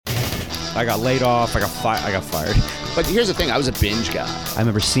I got laid off. I got fired. But here's the thing. I was a binge guy. I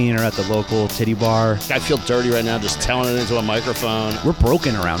remember seeing her at the local titty bar. I feel dirty right now just telling it into a microphone. We're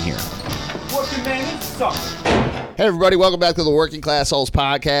broken around here. Working man, you suck. Hey, everybody. Welcome back to the Working Class Souls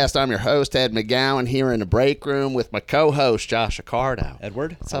Podcast. I'm your host, Ed McGowan, here in the break room with my co-host, Josh Accardo.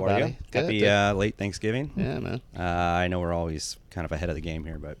 Edward, what's how up, are buddy? you? Good. Happy late Thanksgiving. Yeah, man. I know we're always kind of ahead of the game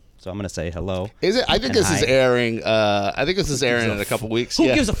here, but so I'm going to say hello. Is it? I think this is airing. In a couple weeks. Who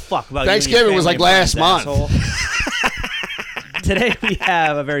gives a fuck about Thanksgiving was like last month. Today we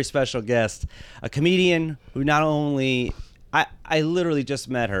have a very special guest, a comedian who not only I literally just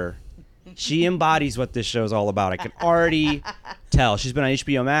met her. She embodies what this show is all about. I can already tell. She's been on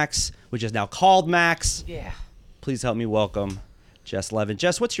HBO Max, which is now called Max. Yeah. Please help me welcome Jess Levin.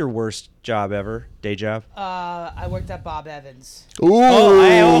 Jess, what's your worst job ever? Day job? I worked at Bob Evans. Ooh.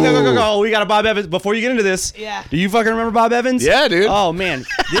 Go. We got a Bob Evans. Before you get into this, Yeah. do you fucking remember Bob Evans? Yeah, dude. Oh, man.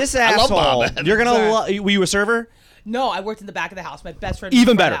 This I love asshole. Bob Evans. You're going to were you a server? No, I worked in the back of the house. My best friend. Even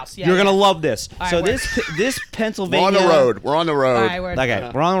was in better. the house. Yeah, You're going to yeah. love this. All So right, this We're Pennsylvania. on the road. We're on the road. All right, we're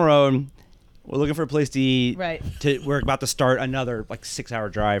We're on the road. We're looking for a place to eat. Right. We're about to start another 6-hour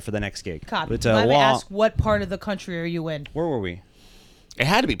drive for the next gig. Copy. It's Let me long. ask, what part of the country are you in? Where were we? It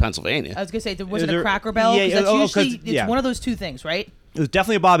had to be Pennsylvania. I was gonna say, was it There- a Cracker Barrel? yeah, 'Cause that's oh, usually 'cause- yeah. it's one of those two things, right? It was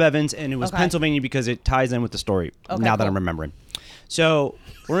definitely a Bob Evans, and it was Okay. Pennsylvania because it ties in with the story. Okay, now that cool. I'm remembering. So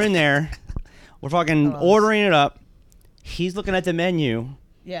we're in there. We're fucking Oh. ordering it up. He's looking at the menu,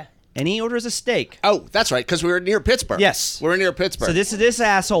 Yeah. and he orders a steak. Oh, that's right, because we were near Pittsburgh. Yes. We're near Pittsburgh. So this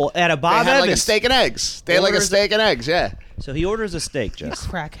asshole at a they Bob had Evans. like a steak and eggs. They had like a Orders- steak and eggs, yeah. So he orders a steak, Jess.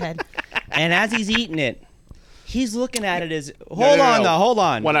 Crackhead. And as he's eating it, he's looking at it as, No, hold no, on, no. though, hold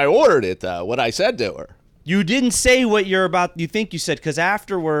on. When I ordered it, though, what I said to her. You didn't say what you think you said, because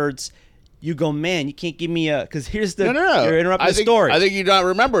afterwards you go, man, you can't give me a, because here's the, No. you're interrupting the think, story. I think you don't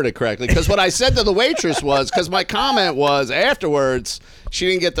remember it correctly, because what I said to the waitress was, because my comment was afterwards, she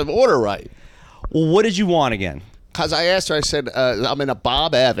didn't get the order right. Well, what did you want again? Because I asked her, I said, I'm in a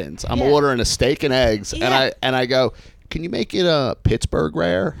Bob Evans. I'm Yeah. ordering a steak and eggs. Yeah. And I go, can you make it a Pittsburgh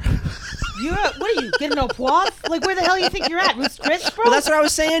rare? What are you getting a poif? Like, where the hell you think you're at, Ruth's Chris, bro? Well, that's what I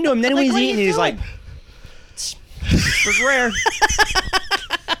was saying to him. Then when he's what are eating, you he's doing? like, it's rare.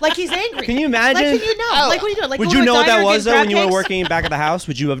 Like he's angry. Can you imagine? Like, can you know? Oh. Like, what are you doing? Like, Would go you to a know what that diner was, and though, get when you were crab working back at the house?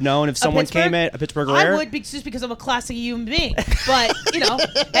 Would you have known if someone came at a Pittsburgh rare? I would, just because I'm a classy human being. But,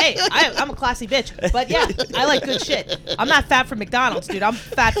 hey, I'm a classy bitch. But, yeah, I like good shit. I'm not fat from McDonald's, dude. I'm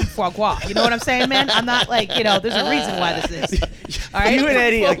fat from Foie Gras. You know what I'm saying, man? I'm not like, there's a reason why this is. All right? You and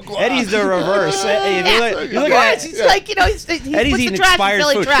Eddie, Eddie's the reverse. If you look at He's like, he Eddie's puts eating the trash expired in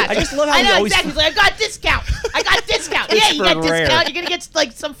Philly food. trash. I just love how I he know, always- exactly. He's like, I got discount. Yeah, you get Pittsburgh rare. discount. You're going to get,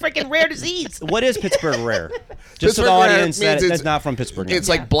 like, some freaking rare disease. What is Pittsburgh rare? Just for Pittsburgh the rare audience means that's not from Pittsburgh. It's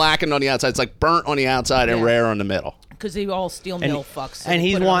Yeah. like blackened on the outside. It's like burnt on the outside and Yeah. rare on the middle. Because they all steal mill fucks. so and they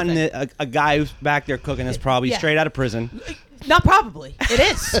he's put it on the wanting thing. a guy who's back there cooking is probably Yeah. straight out of prison. Not probably. It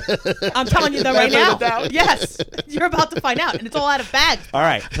is. I'm telling you that right Benefit now. of the doubt. Yes. You're about to find out. And it's all out of bags. All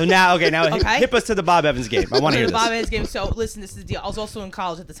right. So now, Okay. hip us to the Bob Evans game. I want to hear The Bob this. Evans game. So listen, this is the deal. I was also in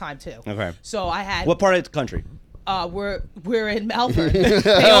college at the time too. Okay. So I had. What part of the country? We're in Melbourne. Oh,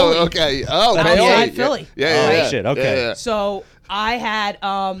 Paoli. okay. Oh, Outside Paoli. Philly. Yeah. Oh, yeah. shit, okay. Yeah. So I had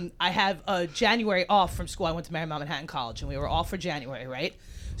I have January off from school. I went to Marymount Manhattan College, and we were off for January, right?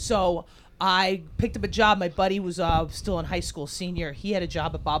 So I picked up a job. My buddy was still in high school, senior. He had a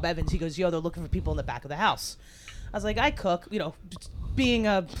job at Bob Evans. He goes, "Yo, they're looking for people in the back of the house." I was like, "I cook, being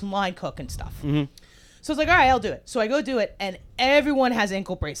a line cook and stuff." Mm-hmm. So I was like, "All right, I'll do it." So I go do it, and everyone has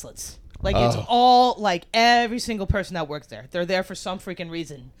ankle bracelets. Like it's all like every single person that works there. They're there for some freaking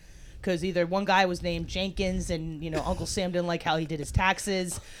reason. Because either one guy was named Jenkins and, Uncle Sam didn't like how he did his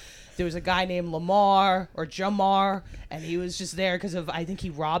taxes. There was a guy named Lamar or Jamar, and he was just there because I think he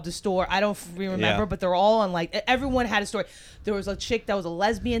robbed a store. I don't remember, Yeah. but they're all on, everyone had a story. There was a chick that was a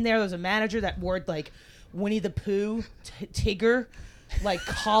lesbian there. There was a manager that wore, Winnie the Pooh, Tigger,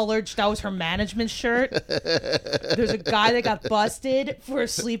 collared. That was her management shirt. There's a guy that got busted for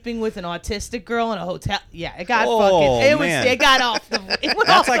sleeping with an autistic girl in a hotel. Yeah, it got man. it got off the, it went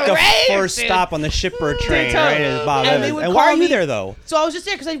That's off like the the rails, first dude. stop on the shipper train, Totally. right? Is Bob And they Evans. would And why call are you me- there, though? So I was just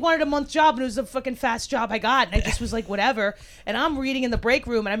there because I wanted a month job, and it was a fucking fast job I got, and I just was like, whatever. And I'm reading in the break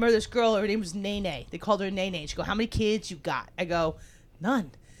room, and I remember this girl, her name was Nene. They called her Nene. She go, "How many kids you got?" I go,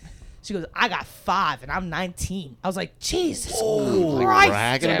 "None." She goes, "I got 5, and I'm 19. I was like, Jesus Christ.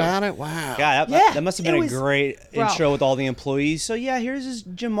 Bragging dude. about it? Wow. God, Yeah, that must have it been a was- great bro. intro with all the employees. So, yeah, here's his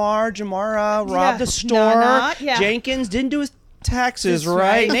Jamar robbed Yeah, the store. yeah. Jenkins didn't do his taxes, That's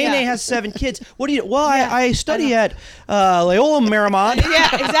right? right, Nene yeah. has 7 kids. What do you? Well, Yeah, I study at Loyola Marymount.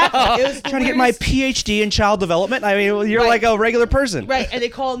 Yeah, exactly. It was the Trying to get my weirdest- PhD in child development. I mean, you're Right. like a regular person. Right, and they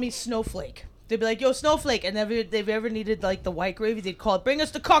called me Snowflake. They'd be like, "Yo, Snowflake," and if they've ever needed like the white gravy, they'd call it, "Bring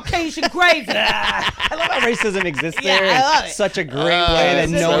us the Caucasian gravy." I love how racism exists Yeah, there. I love It's it. such a great way that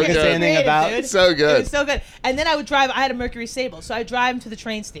it's no so one can good. say anything Creative, about. dude. So good. It was so good. And then I would drive. I had a Mercury Sable, so I drive them to the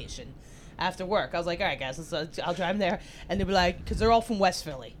train station after work. I was like, "All right, guys, I'll drive them there," and they'd be like, because they're all from West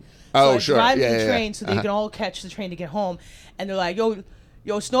Philly. Oh, so sure. Drive Yeah, to the yeah, train yeah. so they can all catch the train to get home, and they're like,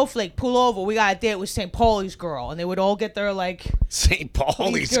 Yo, Snowflake, pull over. We got a date with St. Pauli's girl. And they would all get their, like... St.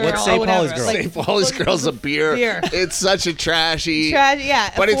 Pauli's girl, What's or St. whatever. Pauli's girl? Like, St. Pauli's girl's a beer. It's such a trashy. Yeah,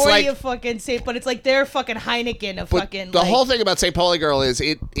 But it's like- but it's like their fucking Heineken of But fucking... the like, whole thing about St. Pauli girl is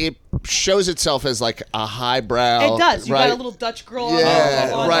it shows itself as like a highbrow. It does. You right? got a little Dutch girl on,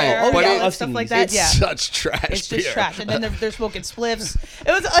 Yeah, on right. there. Oh, But yeah, I've stuff seen like these. that. It's Yeah. such trash It's beer. just trash, and then they're smoking spliffs.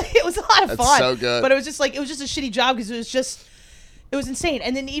 It was a lot of That's fun. so good. But it was just a shitty job because it was insane.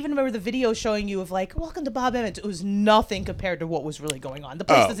 And then even remember the video showing you of like, "Welcome to Bob Evans." It was nothing compared to what was really going on. The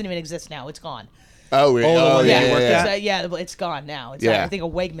place Oh. doesn't even exist now. It's gone. Oh, yeah. Oh, the one that you worked It's, at? yeah, it's gone now. It's Yeah. I think a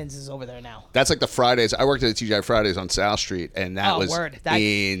Wegmans is over there now. That's like the Fridays. I worked at the TGI Fridays on South Street, and that Oh, was word.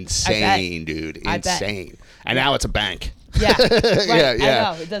 insane, dude. I bet. Insane. And now it's a bank. Yeah, right. Yeah,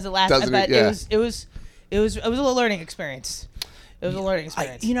 yeah. I know it doesn't last. Doesn't I bet it? Yeah. it was a learning experience. It was a learning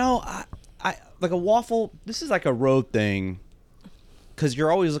experience. I like a waffle. This is like a road thing, because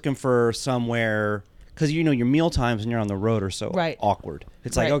you're always looking for somewhere. Because your meal times when you're on the road are so Right. awkward.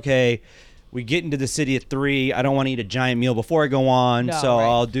 It's like, Right. okay, we get into the city at 3. I don't want to eat a giant meal before I go on, No, so right.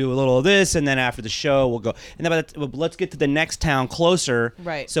 I'll do a little of this, and then after the show we'll go. And then let's get to the next town closer,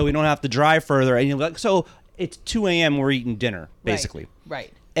 Right. so we don't have to drive further. And so it's 2 a.m. We're eating dinner basically.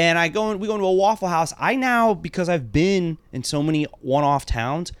 Right. And we go into a Waffle House. I now, because I've been in so many one-off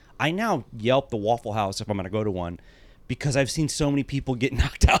towns, I now Yelp the Waffle House if I'm going to go to one, because I've seen so many people get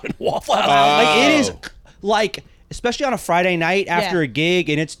knocked out in Waffle House. Like it is, like, especially on a Friday night after Yeah. a gig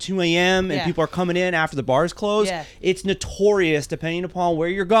and it's 2 a.m. and Yeah. people are coming in after the bars close. Yeah. It's notorious, depending upon where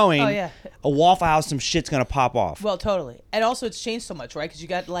you're going. Oh, yeah. A Waffle House, some shit's going to pop off. Well, totally. And also, it's changed so much, right? Because you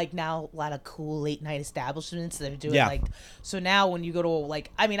got like now a lot of cool late night establishments that are doing Yeah. like. So now when you go to I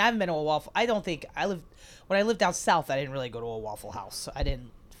haven't been to a waffle. I don't think when I lived down south. I didn't really go to a Waffle House. I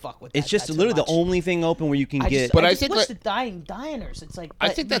didn't fuck with. It's that just too literally much. the only thing open where you can I get. just, But I I just think wish like- the diners. It's like I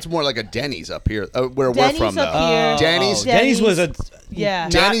think that's more like a Denny's up here, where Denny's we're from, up though. here. Denny's. Denny's was a Yeah.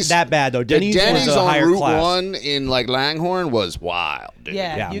 not Denny's- that bad though. The Denny's, Denny's was a on higher Route class. 1 in like Langhorne was wild, dude.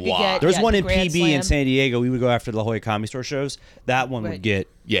 Yeah, Yeah. you could Wow. get. There was yeah, one the in Grand PB in Slam. San Diego. We would go after the La Jolla Comedy Store shows. That one Right. would get.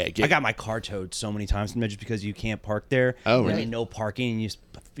 Yeah, I got my car towed so many times just because you can't park there. Oh, And really? no parking, and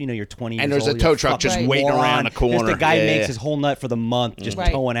you're 20 And years there's a old, tow you're truck fucking just Right. waiting around moron. the corner. Just the guy Yeah, makes yeah. his whole nut for the month just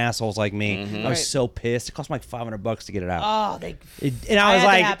Right. towing assholes like me. I was Right. so pissed. It cost me like $500 to get it out. Oh, they. And I was had that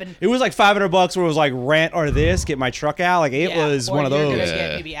like, happen. it was like $500 where it was like rent or this, get my truck out. Like it Yeah, was or one of you're those. gonna Yeah.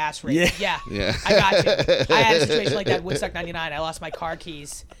 get maybe ass raped. Yeah. Yeah. I got you. I had a situation like that at Woodstock 99. I lost my car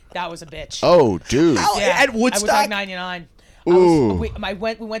keys. That was a bitch. Oh, dude. Yeah, At Woodstock? 99. Ooh. We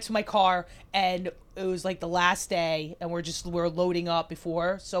went to my car, and it was like the last day, and we were loading up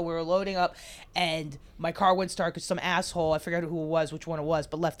before, so we were loading up, and my car wouldn't start because some asshole, I forgot who it was, which one it was,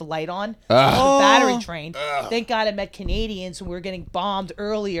 but left the light on. The battery drained. Thank God I met Canadians, and we were getting bombed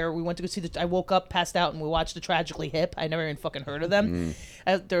earlier. We went to go see I woke up, passed out, and we watched the Tragically Hip. I never even fucking heard of them.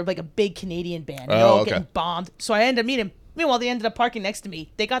 They're like a big Canadian band. They're all okay. getting bombed. So I ended up meeting. Meanwhile, they ended up parking next to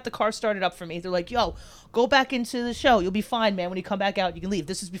me. They got the car started up for me. They're like, yo, go back into the show. You'll be fine, man. When you come back out, you can leave.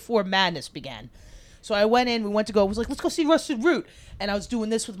 This is before madness began. So I went in. We went to go. I was like, let's go see Rusted Root. And I was doing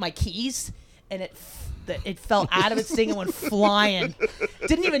this with my keys, and it fell out of its thing and went flying.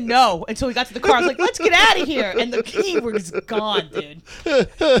 Didn't even know until we got to the car. I was like, let's get out of here. And the key was gone, dude.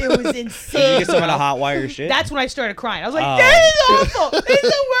 It was insane. You get some of the bro. hot wire shit. That's when I started crying. I was like, this is awful. It's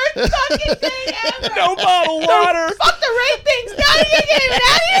the worst fucking thing ever. no bottled water. Fuck the rape things. Now you get it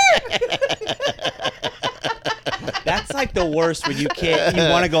out of here. That's like the worst when you can't. You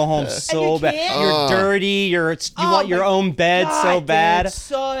want to go home so you bad. can't? You're dirty. You want your my own bed God, so dude, bad.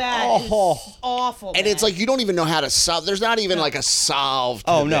 so bad. Oh. It's awful. And it's like you don't even know how to solve. There's not even like a solve to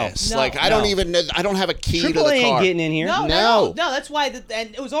Oh, no. this. No. Like I don't No. even know. I don't have a key to Triple the A ain't car. getting in here. no. No. That's why.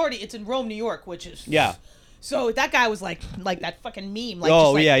 And it's in Rome, New York, which is Yeah. So that guy was like that fucking meme. Like, Oh,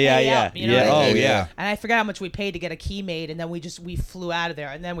 just like, yeah, yeah, hey, yeah. up, you know Yeah, what I oh, mean? yeah. And I forgot how much we paid to get a key made, and then we flew out of there,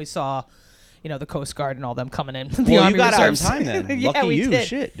 and then we saw, the Coast Guard and all them coming in. The Well, Army you got out in Reserves. time then. Yeah, Lucky we you. did.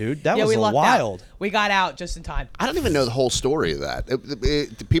 Shit, dude. That Yeah, was we lucked wild. out. We got out just in time. I don't even know the whole story of that.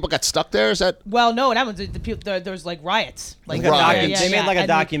 The people got stuck there? Is that? Well, no, that was there was like riots. Like Riots. They made like a and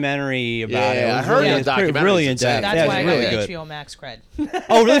documentary about it. Yeah, It I was heard really, the it's pretty- documentary's really in insane. depth. That's Yeah, why it I was really got good. HBO Max cred.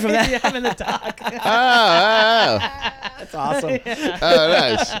 Oh, really? From that? Yeah, I'm in the doc. That's awesome. Oh,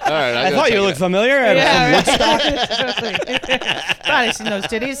 nice. All right. I thought you looked familiar. Yeah, From right. Woodstock. Thought I seen those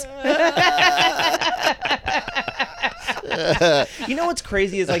titties. You know what's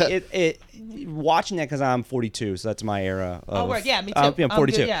crazy is like it watching that because I'm 42, so that's my era. Of, word. Yeah, me too. I'm I'm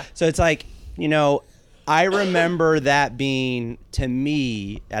 42. good, yeah. So it's like I remember that being to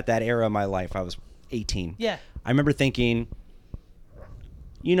me at that era of my life. I was 18. Yeah. I remember thinking,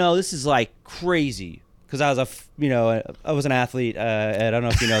 this is like crazy. Because I was I was an athlete. I don't know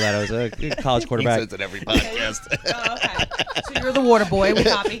if you know that. I was a college quarterback. He says it every podcast. Oh, okay. So you're the water boy. We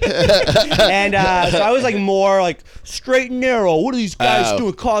copy. And so I was like more like straight and narrow. What are these guys Oh.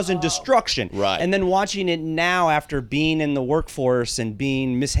 doing, causing destruction? Right. And then watching it now after being in the workforce and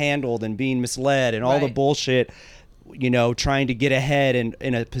being mishandled and being misled and all the Right. bullshit, trying to get ahead and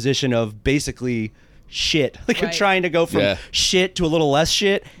in a position of basically shit. Like Right. trying to go from Yeah. shit to a little less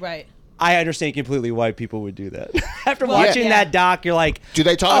shit. Right. I understand completely why people would do that. After Well, watching yeah. that doc, you're like, Do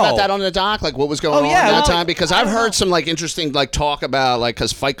they talk about that on the doc? Like what was going on yeah, at that well, time? Because I I've don't heard know. some like interesting like talk about like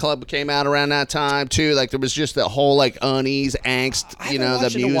because Fight Club came out around that time too. Like there was just the whole like unease, angst, I the haven't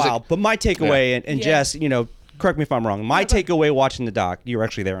watched it in music. a while. But my takeaway, and Yeah. Jess, correct me if I'm wrong. My takeaway watching the doc, you were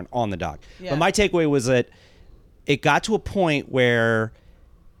actually there and on the doc. Yeah. But my takeaway was that it got to a point where,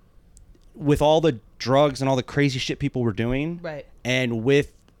 with all the drugs and all the crazy shit people were doing, Right. and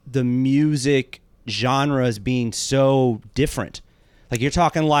with the music genres being so different. Like you're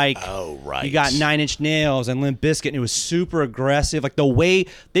talking like Oh, right. you got 9 Inch Nails and Limp Bizkit, and it was super aggressive. Like the way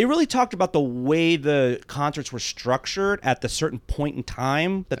they really talked about the way the concerts were structured at the certain point in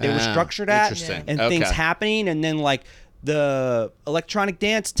time that they were structured at, interesting. and Okay. things happening, and then like the electronic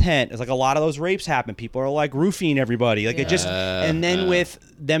dance tent is like a lot of those rapes happen. People are like roofing everybody, like it just, and then with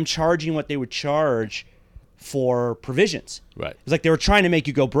them charging what they would charge for provisions. Right. It's like they were trying to make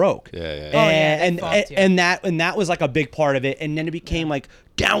you go broke. Yeah, yeah, yeah. And, Oh, yeah, they and, fucked you. and that was like a big part of it. And then it became like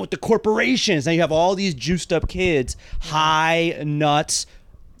down with the corporations. Now you have all these juiced up kids, high, nuts,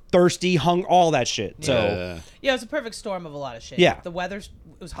 thirsty, hung, all that shit. So Yeah, it was a perfect storm of a lot of shit. Yeah. The weather's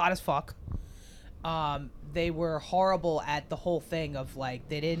it was hot as fuck. They were horrible at the whole thing of like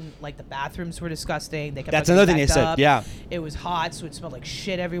they didn't like the bathrooms were disgusting. They kept That's fucking another thing they backed said, up. yeah. It was hot, so it smelled like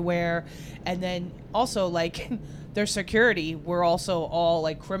shit everywhere. And then also like their security were also all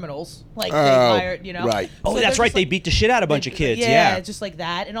like criminals. Like they hired, right. oh, So that's they're right. just, They like, beat the shit out of a bunch of kids. yeah, Yeah. just like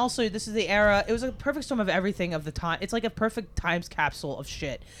that. And also, this is the era. It was a perfect storm of everything of the time. It's like a perfect times capsule of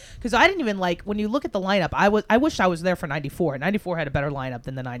shit. Because I didn't even like when you look at the lineup. I wish I was there for '94. '94 had a better lineup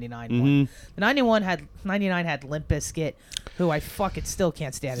than the '99 one. The '99 had Limp Bizkit, who I fucking still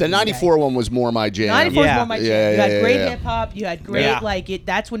can't stand. The to this day. '94 one was more my jam. '94 Yeah. was more my jam. Yeah, You had yeah, great yeah. hip hop. You had great Yeah. like it.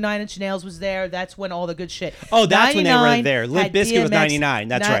 That's when 9 Inch Nails was there. That's when all the good shit. Oh, that's when they were 99 there. Limp had Bizkit was DMX. 99.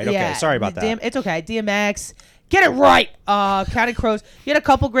 That's right. Okay, sorry about that. It's okay. DMX. Get it right. Counting Crows. You had a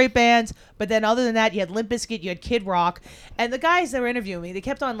couple great bands, but then other than that, you had Limp Bizkit, you had Kid Rock, and the guys that were interviewing me, they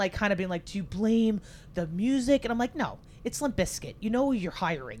kept on like kind of being like, "Do you blame the music?" And I'm like, "No, it's Limp Bizkit. You know who you're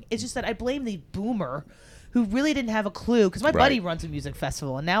hiring. It's just that I blame the boomer who really didn't have a clue because my buddy runs a music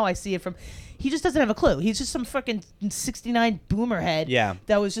festival, and now I see it from. He just doesn't have a clue. He's just some fucking 69 boomer head. Yeah.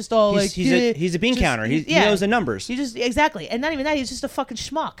 That was just all like. He's a bean counter. He knows the numbers. He just exactly, and not even that. He's just a fucking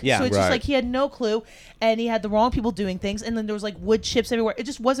schmuck. Yeah. So it's just Right. like he had no clue, and he had the wrong people doing things, and then there was like wood chips everywhere. It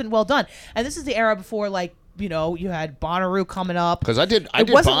just wasn't well done. And this is the era before like you had Bonnaroo coming up. 'Cause I did It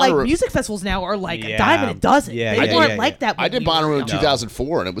wasn't Bonnaroo- like music festivals now are like a Yeah. dime and a dozen. Yeah, they yeah, weren't yeah, like yeah. that. I when did we were Bonnaroo in young.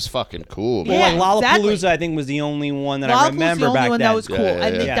 2004, and it was fucking cool. Man. Yeah. Well, Lollapalooza, exactly. I think, was the only one that I Lollapalooza was remember the only back one then. that was cool. Yeah, yeah, I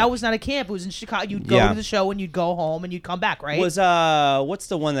think yeah. that was not a camp. It was in Chicago. You'd go Yeah. to the show and you'd go home and you'd come back, right? Was what's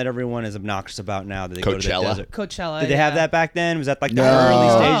the one that everyone is obnoxious about now that they go to the Coachella. desert? Coachella. Did they have yeah. that back then? Was that like the No.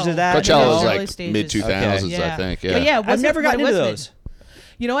 early stages of that? Coachella was No. like Early stages. mid 2000s, Okay. I think. Yeah. But yeah, it I've wasn't never what gotten it into was those.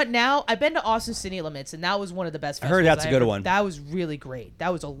 You know what? Now I've been to Austin City Limits, and that was one of the best. I heard festivals that's a good ever- one. That was really great.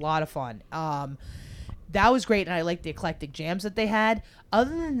 That was a lot of fun. That was great, and I liked the eclectic jams that they had.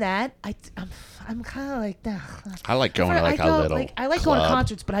 Other than that, I'm kind of like, I like going to like a little. I like going to club.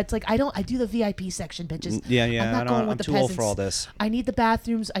 concerts, but it's like I do the VIP section, bitches. Yeah. I'm not going with I'm the too old for peasants. all this. I need the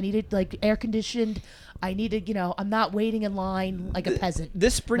bathrooms. I need it like air conditioned. I need it. I'm not waiting in line like a peasant.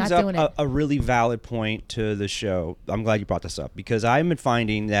 This brings Not up doing it. a really valid point to the show. I'm glad you brought this up because I've been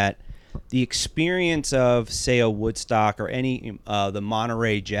finding that the experience of, say, a Woodstock or any the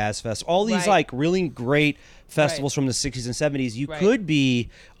Monterey Jazz Fest, all these like really great festivals from the 60s and 70s, you could be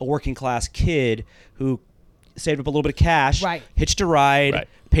a working class kid who saved up a little bit of cash, hitched a ride,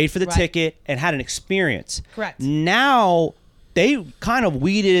 paid for the ticket, and had an experience. Correct. Now they kind of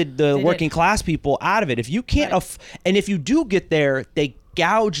weeded the working class people out of it. If you can't, and if you do get there, they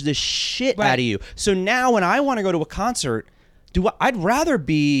gouge the shit out of you. So now when I want to go to a concert, I'd rather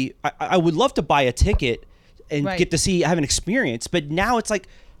be, I would love to buy a ticket and get to have an experience, but now it's like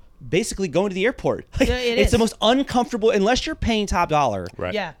basically going to the airport. Like, it's the most uncomfortable, unless you're paying top dollar.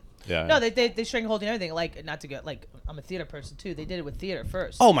 Right. Yeah. Yeah. No, they stranglehold and everything. Like, not to go, like, I'm a theater person too. They did it with theater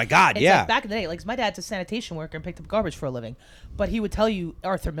first. Oh my God, it's like back in the day, like, my dad's a sanitation worker and picked up garbage for a living, but he would tell you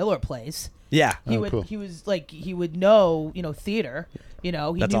Arthur Miller plays. Yeah. He would know, theater.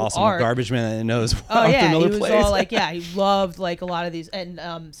 That's awesome. Art. A garbage man that knows Arthur Miller he was plays. all like, he loved like a lot of these. And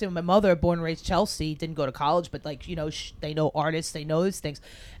same with my mother, born and raised Chelsea, didn't go to college, but like they know artists, they know these things,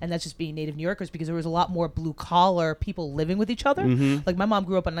 and that's just being native New Yorkers because there was a lot more blue collar people living with each other. Like my mom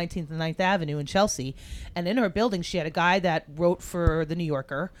grew up on 19th and 9th Avenue in Chelsea, and in her building she had a guy that wrote for the New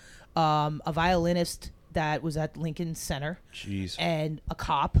Yorker, a violinist that was at Lincoln Center. Jeez. And a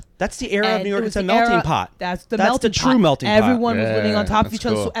cop. That's the era of New York. It's a melting pot. That's the true melting pot. Everyone was living on top of each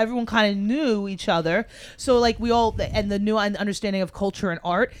other, cool. so everyone kind of knew each other. So like we all, and the new understanding of culture and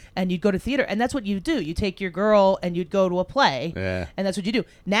art, and you'd go to theater, and that's what you do. You take your girl and you'd go to a play, and that's what you do.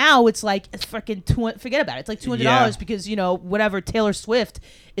 Now it's like it's fucking forget about it. It's like $200 because whatever Taylor Swift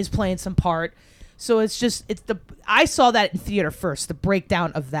is playing some part. So I saw that in theater first, the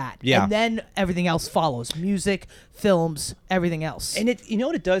breakdown of that. Yeah. And then everything else follows. Music, films, everything else. And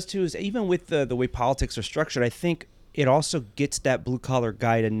what it does too is even with the way politics are structured, I think it also gets that blue collar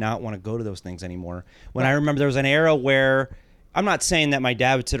guy to not want to go to those things anymore. When I remember there was an era where, I'm not saying that my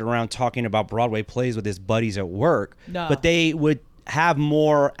dad would sit around talking about Broadway plays with his buddies at work, but they would have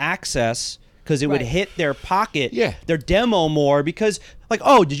more access because it would hit their pocket, their demo more because like,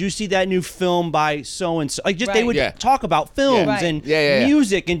 oh, did you see that new film by so-and-so? Like just they would talk about films and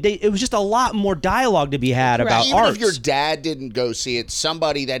music and it was just a lot more dialogue to be had about even arts. if your dad didn't go see it,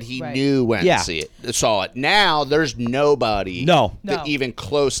 somebody that he knew went and saw it. Now there's nobody even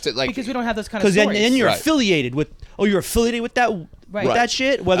close to like because we don't have those kind of stories. Because then you're affiliated with you're affiliated with that with that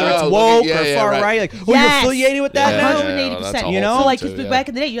shit, whether it's woke or far right. Like, you're affiliated with that now? 180%. So, like, back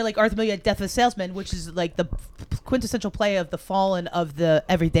in the day, you're like Arthur Miller, Death of a Salesman, which is like the quintessential play of the fallen of the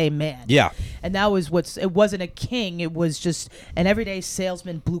everyday man. Yeah. And that was it wasn't a king, it was just an everyday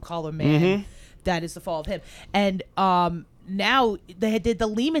salesman, blue collar man. That is the fall of him. And now they did the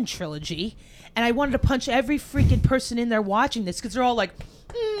Lehman trilogy, and I wanted to punch every freaking person in there watching this because they're all like,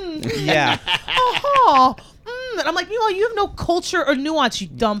 and I'm like, you have no culture or nuance, you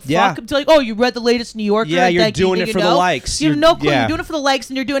dumb fuck. Yeah. It's like, oh, you read the latest New Yorker. Yeah, you're doing it for the likes. You have no clue. You're doing it for the likes,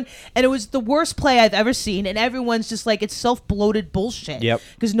 and and it was the worst play I've ever seen. And everyone's just like, it's self-bloated bullshit. Yep.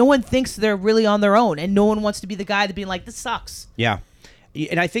 Because no one thinks they're really on their own, and no one wants to be the guy to be like, this sucks. Yeah,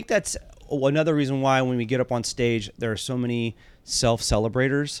 and I think that's another reason why when we get up on stage, there are so many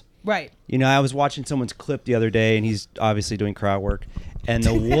self-celebrators. Right. I was watching someone's clip the other day, and he's obviously doing crowd work. And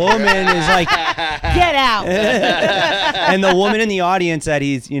the woman is like, get out. And the woman in the audience that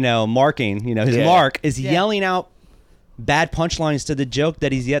he's, marking, his mark is yelling out bad punchlines to the joke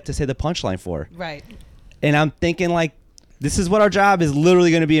that he's yet to say the punchline for. Right. And I'm thinking like, this is what our job is literally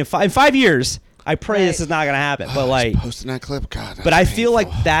going to be in 5 years. I pray this is not going to happen. But like posting that clip, God. But I feel like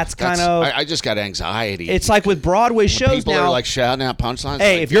that's kind of. I just got anxiety. It's like with Broadway shows people now. Are like shouting out punchlines.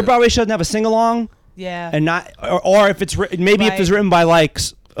 Hey, like, if your Broadway show doesn't have a sing along. Yeah. And not, or if it's maybe if it's written by like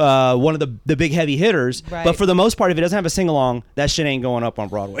one of the big heavy hitters, but for the most part, if it doesn't have a sing along, that shit ain't going up on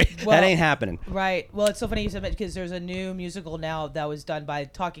Broadway. That ain't happening. Right. Well, it's so funny you said that because there's a new musical now that was done by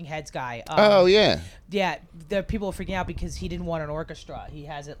Talking Heads guy. Yeah, the people are freaking out because he didn't want an orchestra. He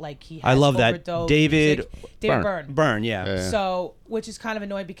has it like he. Has I love that David Byrne. Yeah. So, which is kind of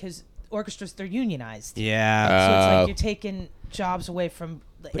annoying because orchestras, they're unionized. Yeah. So it's like you're taking jobs away from.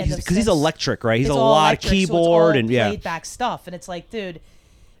 Because he's electric, right? He's a lot of keyboard and laid back stuff, and it's like, dude,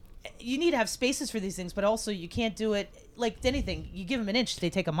 you need to have spaces for these things, but also you can't do it like anything. You give them an inch,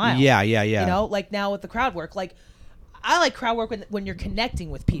 they take a mile. Yeah. Like now with the crowd work, like. I like crowd work when you're connecting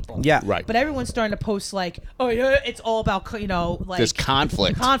with people. Yeah, right. But everyone's starting to post like, oh yeah, it's all about like this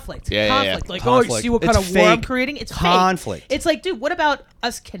conflict. Conflict. Yeah. Like, conflict. oh, you see what kind of war I'm creating? It's conflict. Fake. It's like, dude, what about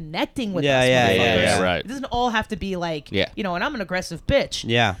us connecting with us? Yeah, right. It doesn't all have to be like, and I'm an aggressive bitch.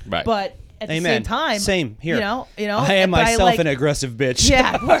 Yeah, right. But at the same time, same here. You know, I am myself an aggressive bitch.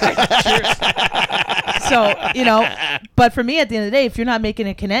 Yeah. So, but for me, at the end of the day, if you're not making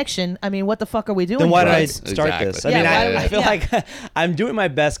a connection, I mean, what the fuck are we doing? Then why did I here? start this? I Yeah, mean, why I feel yeah. like I'm doing my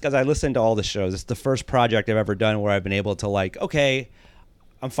best because I listen to all the shows. It's the first project I've ever done where I've been able to okay,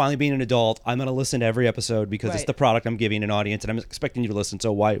 I'm finally being an adult. I'm going to listen to every episode because it's Right. the product I'm giving an audience, and I'm expecting you to listen.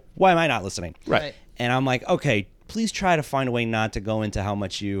 So why am I not listening? Right. And I'm like, okay, please try to find a way not to go into how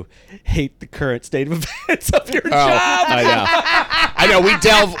much you hate the current state of events of your job. I know.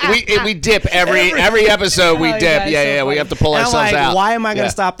 We dip every episode. We Oh, dip. yeah, it's Yeah, so yeah. We funny. have to pull And I'm ourselves like, out. why am I going to Yeah.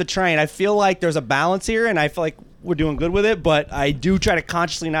 stop the train? I feel like there's a balance here, and I feel like we're doing good with it, but I do try to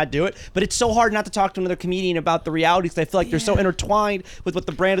consciously not do it. But it's so hard not to talk to another comedian about the reality because I feel like they're so intertwined with what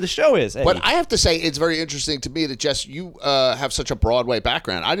the brand of the show is. Hey. But I have to say, it's very interesting to me that Jess, you have such a Broadway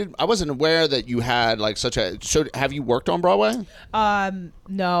background. I wasn't aware that you had like such a. So, have you worked on Broadway?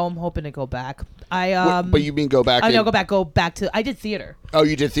 No, I'm hoping to go back. But you mean go back? I know, go back to. I did theater. Oh,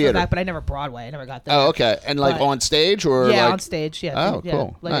 you did theater. Back, but I never Broadway. I never got there. Oh, okay. And like But- on stage or Yeah, like on stage. Yeah. Oh, yeah.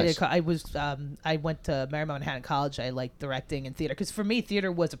 cool. Like Nice. I was. I went to Marymount Manhattan College. I liked directing and theater because for me,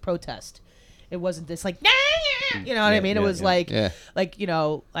 theater was a protest. It wasn't this like, you know what I mean? It was like, yeah.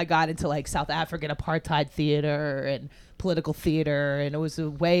 I got into like South African apartheid theater and political theater, and it was a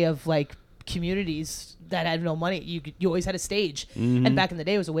way of like communities that had no money. You always had a stage, and back in the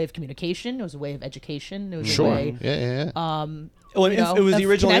day, it was a way of communication. It was a way of education. It was a way. Yeah. Well, you it was the of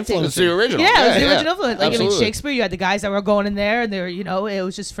original connecting. influence. It's the original. Yeah, it was the original influence. Like I mean, Absolutely. Shakespeare, you had the guys that were going in there, and they were, it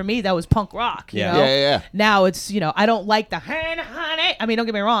was just for me that was punk rock. You Yeah. know? Yeah. Now it's, I don't like the honey. I mean, don't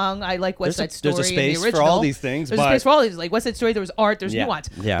get me wrong, I like West Side Story. There's a and space the for original. all these things, There's but- a space for all these. Like West Side Story, there was art, there's Yeah. nuance.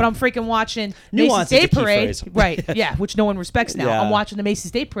 Yeah. But I'm freaking watching Nuance Macy's is Day the key Parade, phrase. right? Yeah, which no one respects now. Yeah. I'm watching the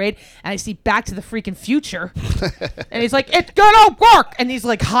Macy's Day Parade, and I see Back to the freaking Future, and he's like, "It's gonna work," and these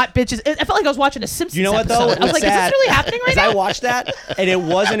like hot bitches. I felt like I was watching a Simpsons. You know what episode. though? I was like, "Is this really happening right now?" I watched that, and it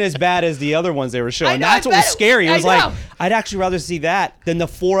wasn't as bad as the other ones they were showing. I know, That's I what was bet it- scary. It I was like know. I'd actually rather see that than the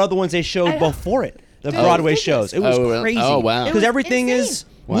 4 other ones they I showed know. before it. The Dude, Broadway it was shows. It was Oh, really? crazy. Oh, wow. It Because was everything insane. is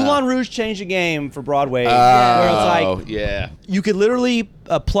Wow. Moulin Rouge changed the game for Broadway. where Oh, it's like yeah. you could literally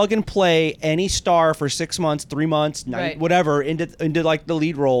plug and play any star for 6 months, 3 months, Right. whatever into like the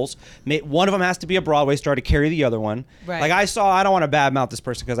lead roles. One of them has to be a Broadway star to carry the other one. Right. Like I don't want to badmouth this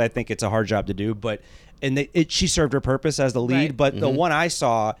person because I think it's a hard job to do, but she served her purpose as the lead. Right. But the one I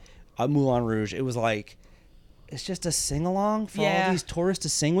saw, Moulin Rouge, it was like. It's just a sing along for Yeah. all these tourists to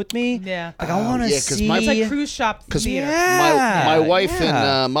sing with me. Yeah. Like I want to yeah, 'cause see. my- It's like cruise shop theater. My wife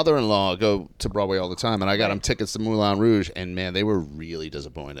yeah. and mother-in-law go to Broadway all the time, and I got them tickets to Moulin Rouge, and man, they were really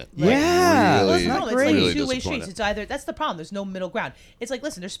disappointed. Yeah. Well, really, it's not It's great. like really two-way disappointed. streets. It's either that's the problem. There's no middle ground. It's like,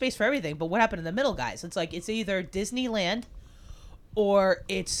 listen, there's space for everything, but what happened in the middle, guys? It's like it's either Disneyland or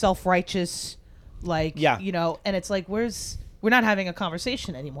it's self-righteous, like Yeah. and it's like we're not having a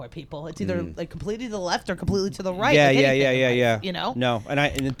conversation anymore, people. It's either like completely to the left or completely to the right. Yeah, like yeah, anything yeah, in yeah, life, yeah. No,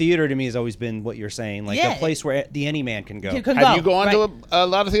 and the theater to me has always been what you're saying, like Yeah. a place where the any man can go. You can Have go, you gone right. to a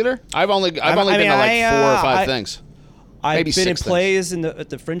lot of theater? I've only been I to mean, like 4 or 5 things. I've maybe been in 6 plays at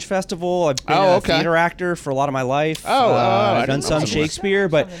the Fringe Festival. I've been Oh, a okay. theater actor for a lot of my life. I I've done didn't know some that. Shakespeare,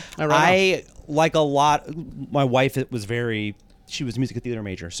 but I don't I like a lot. My wife she was a music theater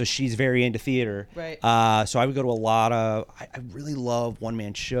major, so she's very into theater. Right. So I would go to a lot of. I really love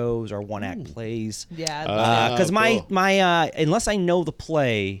one-man shows or one-act plays. Yeah. Because cool. my unless I know the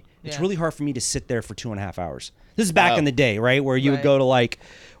play, it's Yeah. really hard for me to sit there for 2.5 hours. This is back Oh. in the day, right, where you would Right. go to like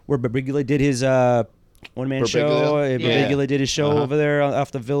where Babigula did his one-man show. Birbiglia? Yeah. Babigula did his show over there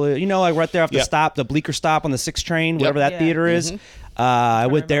off the village. Like right there off the Yep. stop, the Bleecker stop on the 6 train, whatever that Yeah. theater is. I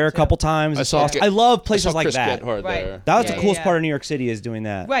went there a remember, couple too. times. I saw. I love places I saw like Chris that. Get hard Right. there. That was Yeah, the coolest yeah. part of New York City is doing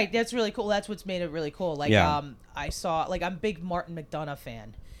that. Right, that's really cool. That's what's made it really cool. Like, Yeah. I saw, like, I'm a big Martin McDonough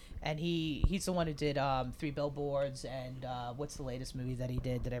fan, and he's the one who did 3 Billboards and what's the latest movie that he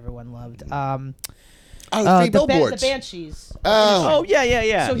did that everyone loved? Three Billboards. The Banshees. Oh yeah, yeah,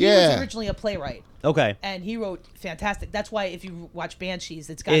 yeah. So he Yeah. was originally a playwright. Okay. And he wrote fantastic. That's why if you watch Banshees,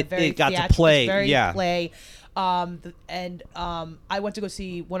 it's got a It very got to theatrical, play, it's very yeah. play. I went to go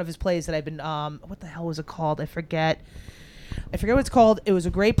see one of his plays that I've been. What the hell was it called? I forget what it's called. It was a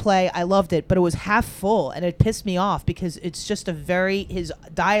great play. I loved it, but it was half full, and it pissed me off because it's just his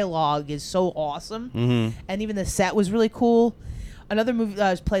dialogue is so awesome, and even the set was really cool. Another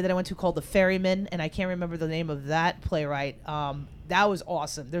play that I went to called The Ferryman, and I can't remember the name of that playwright. That was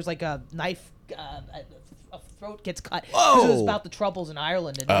awesome. There's like a knife, a throat gets cut. Because it was Whoa. about the troubles in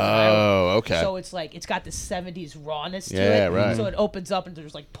Ireland. And Northern Ireland. Oh, okay. So it's like, it's got this 70s rawness to Yeah, it. right. So it opens up and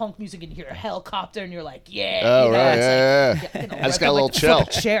there's like punk music and you hear a helicopter and you're like, yeah. Oh, you know, right, it's yeah. like, you know, I just I got a little like to flip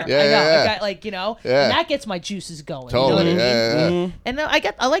chill. a chair. Yeah, I know. yeah. I got like, you know, Yeah. and that gets my juices going. Totally. You know what I mean? Yeah. And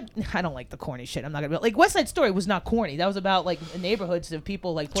I don't like the corny shit. I'm not gonna be like West Side Story was not corny. That was about like neighborhoods of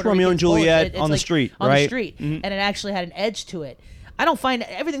people like Puerto Romeo and Ricans, Polish. Juliet It's on the like, street, on right? the street, and it actually had an edge to it. I don't find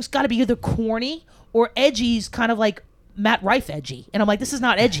everything's got to be either corny or edgy's kind of like Matt Rife edgy, and I'm like, this is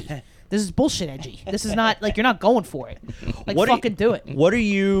not edgy. This is bullshit edgy. This is not like you're not going for it. Like fucking do it. What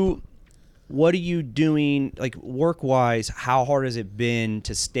are you doing like work wise? How hard has it been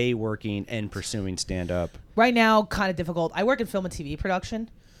to stay working and pursuing stand up? Right now, kind of difficult. I work in film and TV production.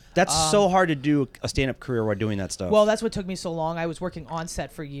 That's so hard to do a stand up career while doing that stuff. Well, that's what took me so long. I was working on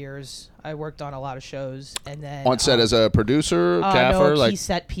set for years. I worked on a lot of shows, and then On set as a producer, gaffer, no, like. key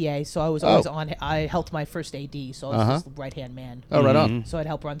set PA. So I was always on. I helped my first AD, so I was his right hand man. Oh, right on. So I'd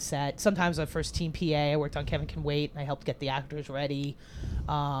help run set. Sometimes a first team PA. I worked on Kevin Can Wait, and I helped get the actors ready.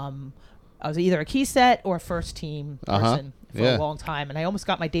 I was either a key set or a first team person for a long time, and I almost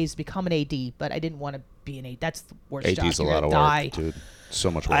got my days to become an AD, but I didn't want to be an AD. That's the worst job. AD's a You're lot of gonna die. work, dude. So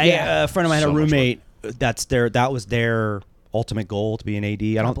much work. a friend of mine had So a much work. roommate. That was their ultimate goal, to be an AD.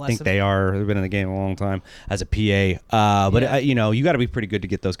 I don't bless think him. they are. They've been in the game a long time as a PA. But you know, you got to be pretty good to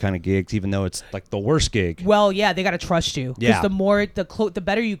get those kind of gigs, even though it's like the worst gig. Well, yeah, they got to trust you. Because Yeah. the more, the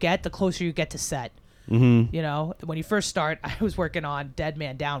better you get, the closer you get to set. Mm-hmm. You know, when you first start, I was working on Dead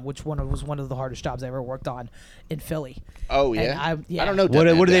Man Down, which was one of the hardest jobs I ever worked on in Philly. Oh, And yeah? yeah. I don't know. What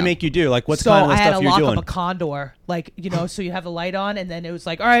Dead Man do they Down. make you do? Like, what's So kind of I the had stuff to you're lock doing? up a condor, like, you know, so you have the light on, and then it was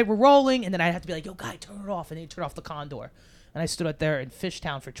like, all right, we're rolling, and then I'd have to be like, yo, guy, turn it off, and then you turn off the condor. And I stood out there in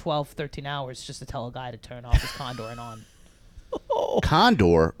Fishtown for 12, 13 hours just to tell a guy to turn off his condor and on.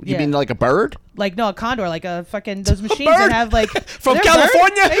 Condor? You Yeah. mean like a bird? Like, no, a condor, like a fucking, those machines that bird? have, like... From they're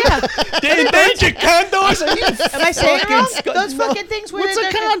California? birds? Yeah. They endangered condors. Am I saying it wrong? Those fucking things where What's a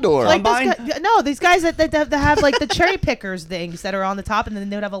they're- condor? Like those Combine? no, these guys that have like the cherry pickers things that are on the top, and then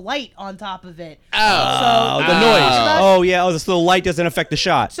they would have a light on top of it. Oh, So the noise. Oh, yeah. Oh, so the light doesn't affect the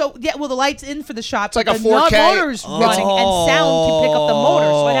shot. So yeah, well the light's in for the shot. It's like a the 4K. motor's running and sound can pick up the motor,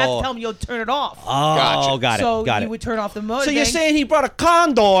 so I'd have to tell him you'll turn it off. Oh, Gotcha. got it. So got you it. would turn off the motor. So you're thing. saying he brought a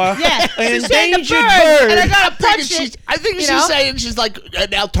condor? Yeah, An she's saying the endangered bird, and I bird. gotta punch it. I think you she's know? saying, she's like,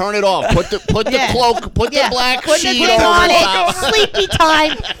 now turn it off. Put the Yeah. cloak, put the black Put the sheet thing over on the it. top. Sleepy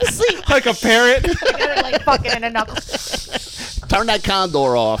time. Sleep. Like a parrot. I got it like fucking in a knuckle. Turn that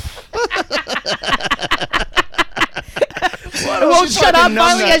condor off. It won't shut up.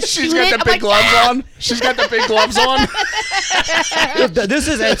 Finally, I She's shoot got it. the I'm big like, gloves on. She's got the big gloves on. This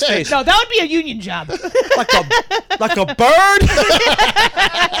is Ed's face. no, that would be a union job. Like a bird.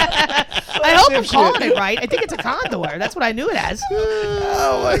 I hope I'm calling it right. I think it's a condor. That's what I knew it as.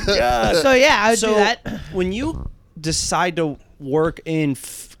 Oh my god. So yeah, I would do So that. when you decide to work in,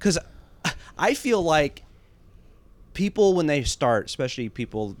 because I feel like people when they start, especially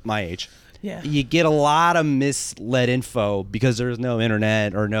people my age, Yeah. you get a lot of misled info because there's no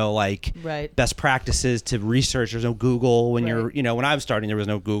internet or no like Right. best practices to research. There's no Google when you're, Right. you know, when I was starting, there was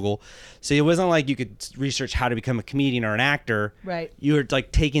no Google. So it wasn't like you could research how to become a comedian or an actor. Right. You were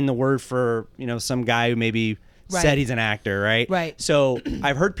like taking the word for, you know, some guy who maybe Right. said he's an actor, right? Right. So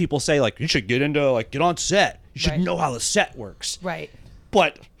I've heard people say like, you should get on set. You should Right. know how the set works. Right.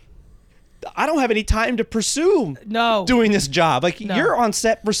 But I don't have any time to pursue No. doing this job. Like No. you're on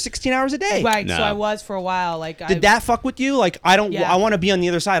set for 16 hours a day. Right. No. So I was for a while. Like Did that fuck with you? Like I don't. Yeah. I want to be on the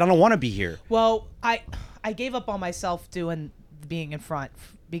other side. I don't want to be here. Well, I gave up on myself doing being in front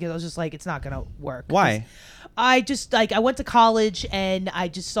because I was just like, it's not gonna work. Why? I just like I went to college and I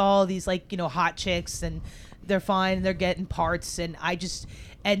just saw these like, you know, hot chicks and they're fine and they're getting parts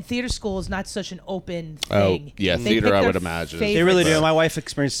and theater school is not such an open thing. Oh, yeah, They theater, pick I their would imagine. favorites. They really do. My wife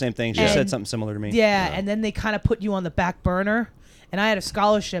experienced the same thing. She And- said something similar to me. Yeah, and then they kind of put you on the back burner. And I had a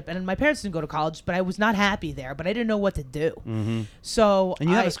scholarship, and my parents didn't go to college, but I was not happy there. But I didn't know what to do. Mm-hmm. So And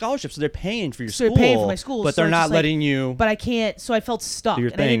you have a scholarship, so they're paying for your so school. they're paying for my school, but so they're it's not just like- letting you. But I can't. So I felt stuck, Do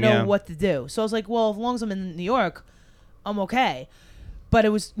your and I didn't thing, know yeah. what to do. So I was like, well, as long as I'm in New York, I'm okay. But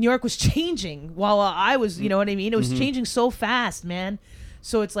New York was changing while I was, you know what I mean? It was Mm-hmm. changing so fast, man.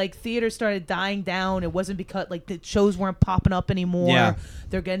 So it's like theater started dying down. It wasn't because like the shows weren't popping up anymore. Yeah.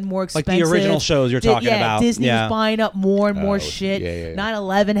 They're getting more Like expensive. the original shows you're talking about. Disney Yeah. was buying up more and more Oh, shit. yeah.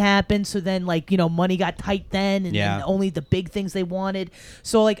 9/11 happened, so then like, you know, money got tight then, and Yeah. then only the big things they wanted.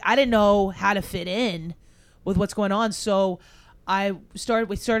 So like I didn't know how to fit in with what's going on. So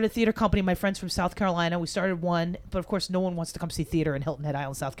we started a theater company. My friends from South Carolina. We started one, but of course, no one wants to come see theater in Hilton Head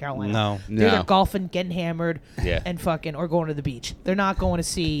Island, South Carolina. No. They're either golfing, getting hammered, Yeah. and fucking, or going to the beach. They're not going to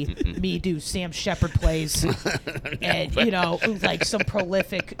see me do Sam Shepard plays, and like some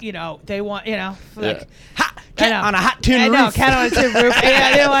prolific. They want like Cat on a hot tin I roof. know, cat on a tin roof.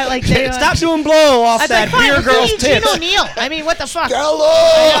 Yeah, they want like they Stop doing blow off that beer girl's Gene tits. O'Neill. I mean, what the fuck? Hello.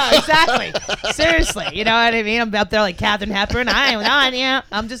 I know, exactly. Seriously, you know what I mean? I'm up there like Katharine Hepburn. I'm not. Yeah,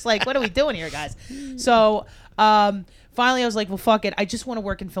 I'm just like, what are we doing here, guys? So, finally, I was like, well, fuck it. I just want to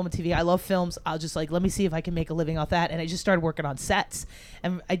work in film and TV. I love films. I'll just like, let me see if I can make a living off that. And I just started working on sets.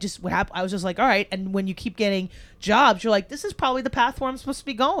 And I was just like, all right. And when you keep getting jobs, you're like, this is probably the path where I'm supposed to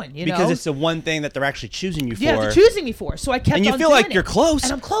be going. Because it's the one thing that they're actually choosing you for. Yeah, they're choosing me for. So I kept on and you feel doing like you're it. close.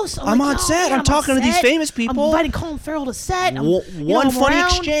 And I'm close. I'm like, on set. I'm talking to these famous people. I'm inviting Colin Farrell to set. One I'm funny around.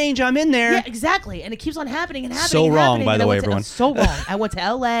 exchange. I'm in there. Yeah, exactly. And it keeps on happening and happening. So and wrong, happening. by And the I way, went to- everyone. So wrong. I went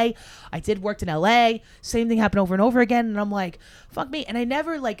to LA. I worked in LA. Same thing happened over and over again. And I'm like, fuck me. And I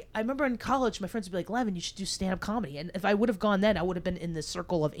never I remember in college, my friends would be like, Levin, you should do stand-up comedy. And if I would have gone then, I would have been in the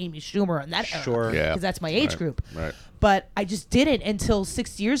circle of Amy Schumer and that era. Sure. Yeah. Because that's my age group. Right. But I just didn't until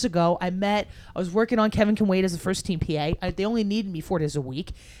 6 years ago. I was working on Kevin Can Wait as a first team PA. They only needed me 4 days a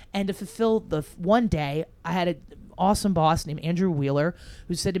week. And to fulfill the one day, I had an awesome boss named Andrew Wheeler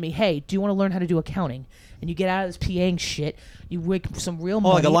who said to me, hey, do you want to learn how to do accounting? And you get out of this PAing shit. You make some real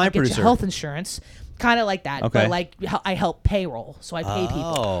money. like a line get producer. your health insurance. Kind of like that. Okay. But like I help payroll. So I pay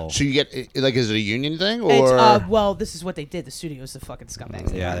people. Oh. So you get like, is it a union thing or? It's, well, this is what they did. The studio's the fucking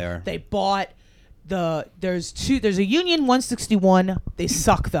scumbags. Yeah, they are. They bought there's a union 161. They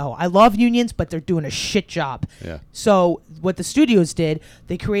suck though. I love unions, but they're doing a shit job. Yeah. So what the studios did,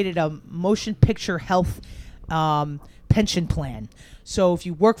 they created a motion picture health pension plan. So if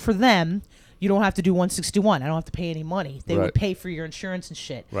you work for them, you don't have to do 161. I don't have to pay any money. They Right. would pay for your insurance and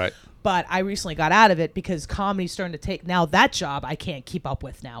shit. Right. But I recently got out of it because comedy's starting to take. Now that job I can't keep up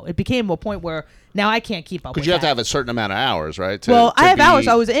with now. It became a point where now I can't keep up with Because you have that. to have a certain amount of hours, right? Well, I have be- hours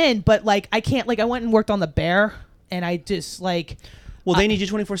I was in, but like I can't. Like I went and worked on The Bear, and I just like. Well, they need you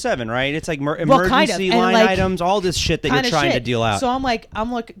 24/7, right? It's like kind of. emergency And, line like, items, all this shit that you're Kinda trying to shit. deal out. So I'm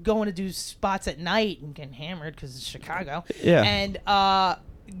like going to do spots at night and getting hammered because it's Chicago. Yeah. And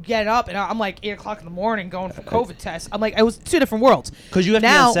get up and I'm like 8:00 in the morning going for COVID tests. I'm like, it was 2 different worlds. Because you have to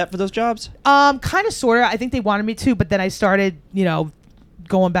be on set for those jobs? Kind of, sort of. I think they wanted me to, but then I started,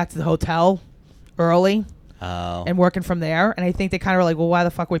 going back to the hotel early. Oh. And working from there, and I think they kind of were like, well, why the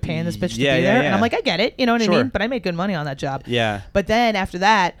fuck are we paying this bitch to be there? yeah. And I'm like, I get it, you know what I Sure. mean? But I made good money on that job. Yeah. But then after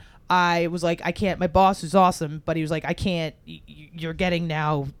that, I was like, I can't. My boss was awesome, but he was like, I can't. You're getting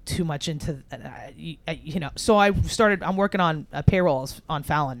now too much into, So I'm working on payrolls on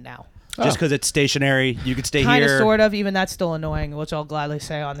Fallon now. Just because it's stationary, you could stay Kind here. of, sort of. Even that's still annoying, which I'll gladly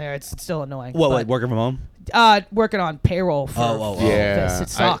say on there. It's still annoying. What, working from home? Working on payroll for Yeah. this. It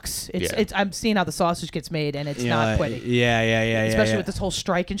sucks. Yeah. I'm seeing how the sausage gets made, and it's not pretty. Yeah. Especially yeah. with this whole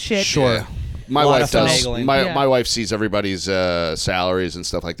strike and shit. Sure. Yeah. My A lot wife of does. finagling. My wife sees everybody's salaries and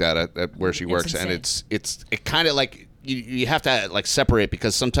stuff like that at where she works, and insane. it kind of like you have to like separate,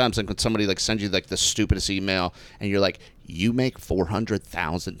 because sometimes like when somebody like sends you like the stupidest email and you're like, you make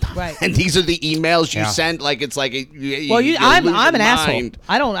 $400,000, Right. and these are the emails you Yeah. send. Like it's like I'm an asshole.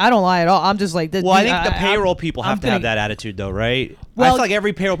 I don't lie at all. I'm just like this. Well, I think the payroll people have I'm to have gonna- that attitude, though, right? Well- I feel like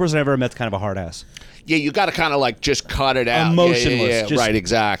every payroll person I've ever met's kind of a hard ass. Yeah, you got to kind of like just cut it out. Emotionless, Yeah, just- right,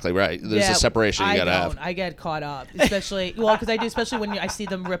 exactly, right. There's a separation you got to have. I get caught up, especially especially when I see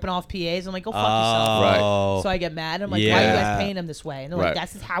them ripping off PAs. I'm like, go fuck yourself. Right. So I get mad. I'm like, why are you Yeah. guys paying them this way? And they're Right.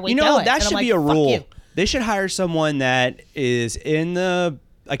 like, that's how we You do know, it. that And I'm should like, be a fuck rule. you. They should hire someone that is in the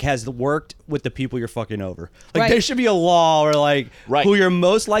has worked with the people you're fucking over. Like Right. there should be a law where like Right. who you're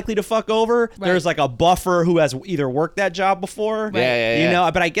most likely to fuck over. Right. There's like a buffer who has either worked that job before. Right. Yeah. You know,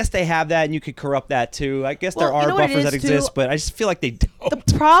 but I guess they have that, and you could corrupt that too. I guess there Well, you are know what it buffers that is, exist, too? but I just feel like they don't.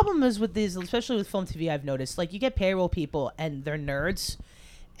 The problem is with these, especially with film TV, I've noticed, like you get payroll people and they're nerds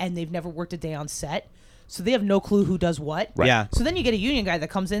and they've never worked a day on set. So they have no clue who does what. Right. Yeah. So then you get a union guy that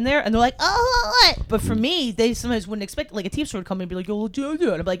comes in there and they're like, oh, what? But for me, they sometimes wouldn't expect, like a team store would come in and be like, yo, we'll do it.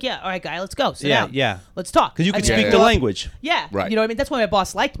 I'm like, yeah, all right, guy, let's go. Sit down. Yeah. Let's talk. Because you I could mean, I speak grew the up- language. Yeah. Right. You know what I mean? That's why my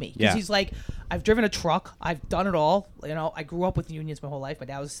boss liked me. Because Yeah. he's like, I've driven a truck. I've done it all. You know, I grew up with unions my whole life. My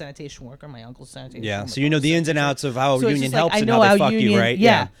dad was a sanitation worker. My uncle's a sanitation Yeah. worker. So you know the ins and outs of how So it's union just like, helps I and know how they fuck union, you, right?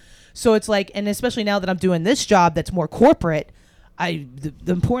 Yeah. So it's like, and especially now that I'm doing this job that's more corporate, the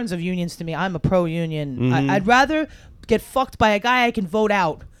importance of unions to me, I'm a pro-union. Mm-hmm. I'd rather get fucked by a guy I can vote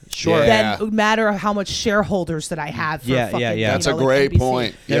out Sure. Yeah. than matter how much shareholders that I have. For Yeah, fucking, yeah, yeah. you That's know, a like great NBC.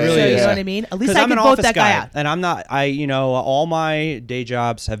 point. It really So, is. you know what I mean? At least I I'm can an vote office that guy out. and I'm not. All my day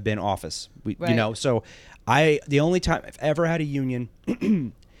jobs have been office. Right. So the only time I've ever had a union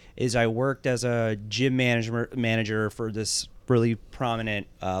is I worked as a gym manager for this really prominent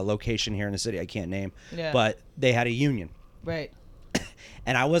location here in the city. I can't name, but they had a union. Right.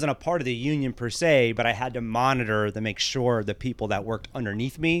 And I wasn't a part of the union per se, but I had to monitor to make sure the people that worked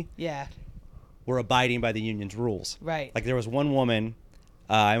underneath me were abiding by the union's rules. Right. Like there was one woman,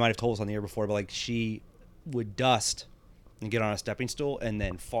 I might have told us on the air before, but like she would dust and get on a stepping stool and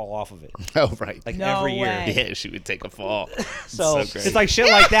then fall off of it. Oh, right. Like No every year. way. Yeah, she would take a fall. So great. it's like shit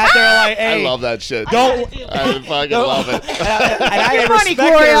like that. They're like, hey, I love that shit. don't. I fucking love it. And I Funny, respected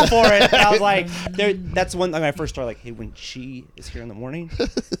Gloria. her for it. And I was like, that's one thing I first started like, hey, when she is here in the morning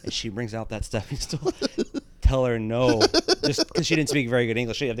and she brings out that stepping stool, tell her no. Just because she didn't speak very good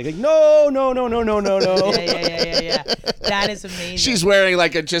English. She'd have to go, no. Yeah. That is amazing. She's wearing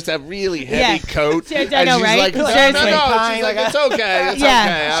like just a really heavy coat. I and know, she's right? like, no. Seriously. She's like, it's okay. It's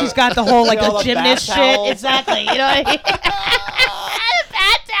okay. She's got the whole like all the the gymnast bath shit. towels. Exactly. You know what I mean?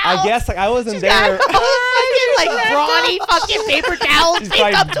 I guess like I wasn't there. Like brawny fucking paper towels She's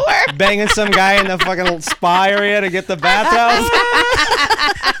taped up to her. banging some guy in the fucking spa area to get the bath towels.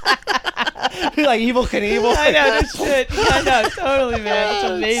 Like Evil Knievel. I know, no shit. I know, totally, man. It's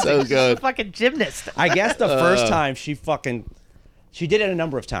amazing. So good. She's a fucking gymnast. I guess the first time she did it a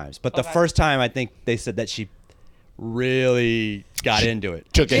number of times, but the first time I think they said that she really got into it.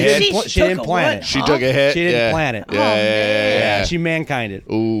 Took a Did hit. she? She didn't plan it. She took a hit. She didn't yeah. plan it. Yeah, yeah. Yeah, she mankinded.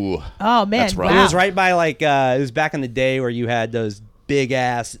 Ooh. Oh man, That's right. It wow. was right by like it was back in the day where you had those big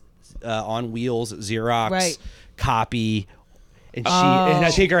ass on wheels Xerox copy, and and I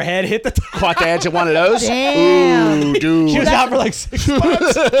think her head hit the top. Caught the edge of one of those? Damn. Ooh, dude. She was out for like 6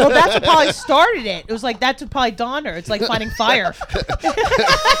 months. Well, that's what probably started it. It was like that's what probably dawned her. It's like finding fire.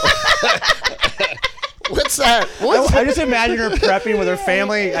 What's that? I just imagine her prepping with her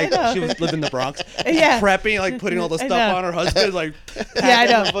family. Like she lived in the Bronx. Yeah. Prepping, like putting all the stuff know. on her husband, like Yeah, I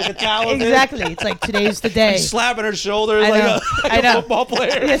know. the fucking towels in. Exactly. It's like today's the day. Slapping her shoulders I like know. a I know. football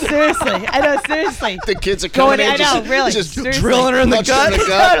player. Yeah, seriously. I know, seriously. The kids are coming Going, in. I know, really. Just Seriously. drilling her in the punching her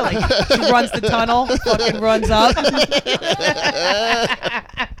gut. in the gut. Totally. She runs the tunnel, fucking runs up.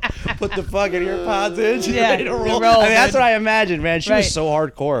 Put the fucking ear pods in. She's Yeah, ready to roll. roll, I mean, that's man. what I imagined, man. She Right. was so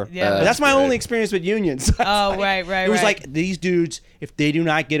hardcore. Yeah, But that's my great. only experience with unions. Oh, right. It was like these dudes, if they do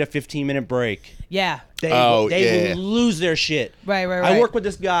not get a 15-minute break, Yeah. they yeah. will lose their shit. Right. I work with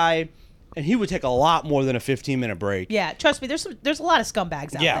this guy, and he would take a lot more than a 15-minute break. Yeah, trust me, there's a lot of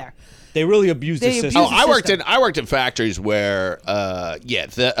scumbags out there. They really abuse the They system. abuse Oh, the I worked in factories where,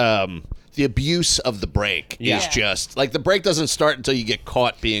 the abuse of the break Yeah. is just like the break doesn't start until you get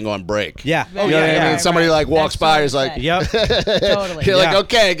caught being on break. Yeah. Right, You know what I mean? right, Somebody right. like walks That's by so is like, sad. Yep. Totally. you're like, Yeah.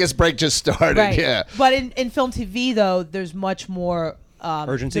 okay, I guess break just started. Right. Yeah. But in film TV though, there's much more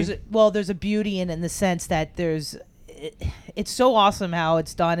Urgency? There's a beauty in the sense that it's so awesome how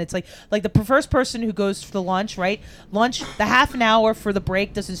it's done. It's like the first person who goes for the lunch, right? Lunch, the half an hour for the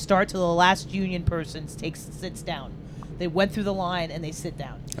break doesn't start till the last union person sits down. They went through the line and they sit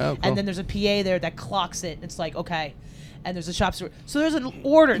down. Oh, cool. And then there's a PA there that clocks it. And it's like, okay. And there's a shop steward. So there's an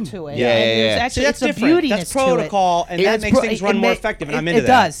order to it. Yeah, and yeah, there's yeah. Actually, See, that's it's a different. beautiness That's protocol, to it. and that It's makes things run more effective, and I'm into it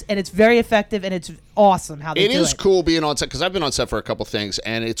that. It does, and it's very effective, and it's awesome how they It do is it. cool being on set because I've been on set for a couple things,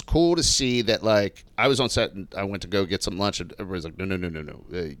 and it's cool to see that. Like, I was on set and I went to go get some lunch, and everybody's like, no,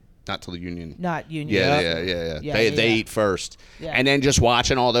 not till the union. Not union. Yeah. Yeah, They yeah. eat first, Yeah. and then just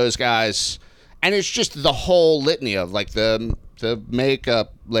watching all those guys, and it's just the whole litany of like the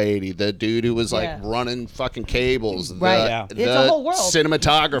makeup lady, the dude who was like Yeah. running fucking cables, Right. Yeah. It's a whole world.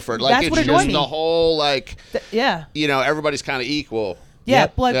 cinematographer. Like That's it's what annoyed just me. the whole like Yeah. everybody's kind of equal. Yeah,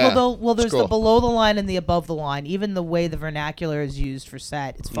 Yep. but Yeah. well, there's It's cool. the below the line and the above the line. Even the way the vernacular is used for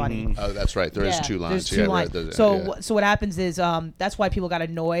set, it's funny. Oh, that's right. There is Yeah, two lines. There's two Yeah, lines. right, So what happens is that's why people got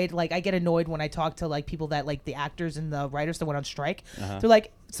annoyed. Like I get annoyed when I talk to like people that like the actors and the writers that went on strike. They're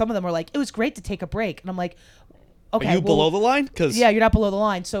like, some of them are like, it was great to take a break, and I'm like, okay, Are you well, below the line? Because yeah, you're not below the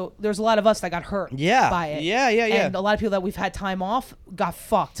line. So there's a lot of us that got hurt Yeah. by it. Yeah. And a lot of people that we've had time off got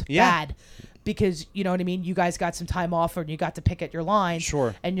fucked bad. Because, you know what I mean, you guys got some time off and you got to pick at your lines.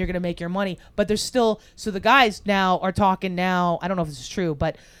 Sure. And you're going to make your money. But there's still, so the guys now are talking now, I don't know if this is true,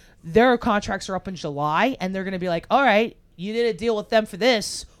 but their contracts are up in July and they're going to be like, all right, you did a deal with them for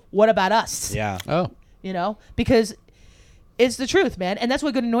this. What about us? Yeah. Oh. You know, because it's the truth, man. And that's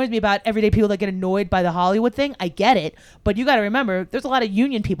what annoys me about everyday people that get annoyed by the Hollywood thing. I get it. But you got to remember, there's a lot of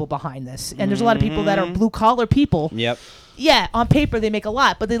union people behind this. And there's a lot of people that are blue collar people Yep. Yeah, on paper they make a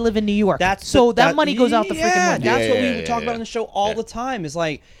lot, but they live in New York. That money goes out the freaking window. That's what we talk about on the show all the time. Is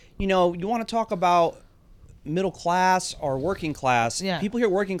like, you want to talk about middle class or working class. Yeah. People hear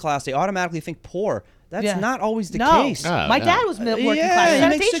working class, they automatically think poor. That's not always the No. case. My dad was working class. He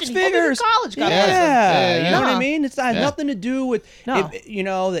makes Sanitation. 6 He went to figures. college. God Yeah, bless him. you know what I mean? It has nothing to do with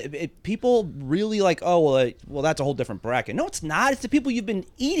people really like. Oh well, that's a whole different bracket. No, it's not. It's the people you've been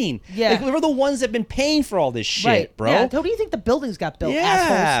eating. Yeah, like, we're the ones that've been paying for all this shit, bro. Yeah. How do you think the buildings got built? Yeah,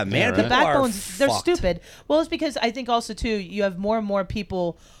 assholes? man. The People are backbones, they're fucked. stupid. Well, it's because I think also too, you have more and more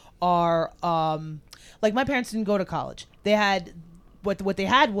people are like my parents didn't go to college. They had. What they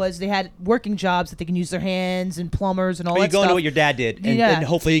had was they had working jobs that they can use their hands and plumbers and all that you go stuff. into what your dad did, and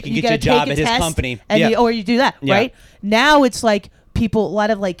hopefully he can get you a gotta job take at his test, company. and or you do that, Yeah. right? Now it's like people, a lot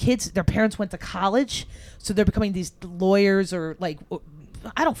of like kids, their parents went to college, so they're becoming these lawyers or like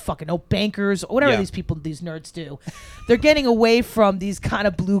I don't fucking know, bankers or whatever these nerds do. They're getting away from these kind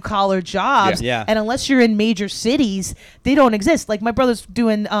of blue collar jobs, Yeah. and unless you're in major cities, they don't exist. Like my brother's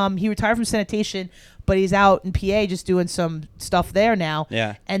doing, he retired from sanitation. But he's out in PA just doing some stuff there now.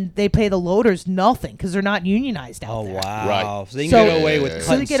 Yeah. And they pay the loaders nothing because they're not unionized out there. Oh wow! Right. So they can get away with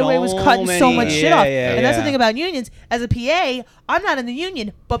So they get away with cutting so much shit off. And that's the thing about unions. As a PA, I'm not in the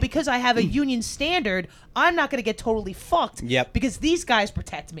union, but because I have a union standard, I'm not going to get totally fucked. Yep. Because these guys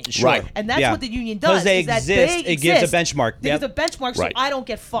protect me. Sure. Right. And that's what the union does. Because they is that exist, it gives a benchmark. It gives a benchmark so Right. I don't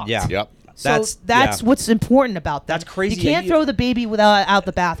get fucked. Yeah. Yep. So that's what's important about that. That's crazy. You can't throw the baby out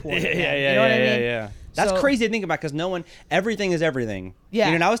the bathwater. Yeah, You know what I mean? yeah. That's So- crazy to think about because everything is everything. Yeah.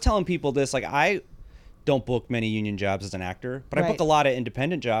 And I was telling people this, like I don't book many union jobs as an actor, but I Right. book a lot of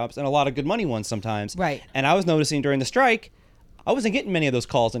independent jobs and a lot of good money ones sometimes. Right. And I was noticing during the strike, I wasn't getting many of those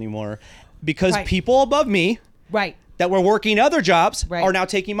calls anymore because Right. people above me Right. that were working other jobs Right. are now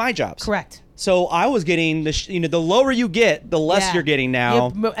taking my jobs. Correct. So I was getting the lower you get, the less Yeah. you're getting now, Yeah,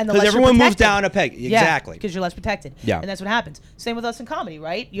 and the because less you're everyone moves protected. down a peg. Exactly. because you're less protected. Yeah. And that's what happens. Same with us in comedy,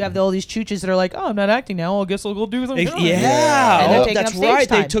 right? You have all these chooches that are like, oh, I'm not acting now. I guess I'll go do something. Yeah, And they're taking that's up stage right.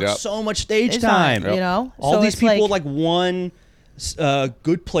 They time. took Yep. so much stage Stage time. time, you know? all So these it's people like- won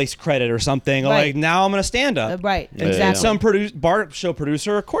Good Place credit or something. Right. Like now I'm gonna stand up. Right, And exactly. some bar show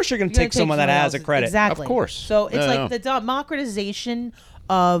producer, of course you're gonna You're gonna take someone that has a else's- credit. Exactly. Of course. So it's Yeah, like yeah. the democratization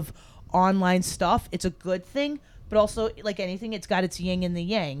of online stuff. It's a good thing, but also like anything, it's got its yin and the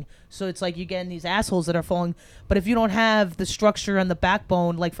yang. So it's like you're getting these assholes that are falling. But if you don't have the structure and the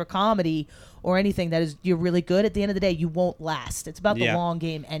backbone, like for comedy or anything that is you're really good, at the end of the day, you won't last. It's about the Yeah. long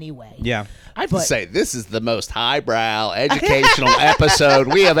game anyway. Yeah. I have to But- say, this is the most highbrow educational episode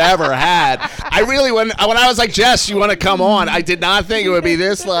we have ever had. I really, when I was like, Jess, you want to come on? I did not think it would be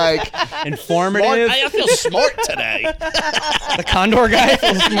this like Informative. I feel smart today. The Condor guy.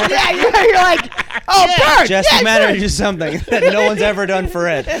 feels smart. Yeah, you're like, oh, Bird. Just yeah, to matter to do something that no one's ever done for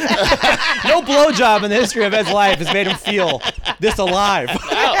Ed. No blowjob in the history of Ed's life has made him feel this alive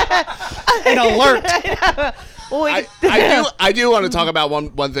and alert. Well, I do want to talk about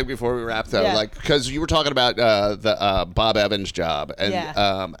one thing before we wrap though, Yeah. like because you were talking about the Bob Evans job, and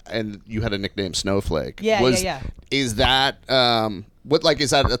Yeah. And you had a nickname Snowflake. Yeah, yeah. Is that is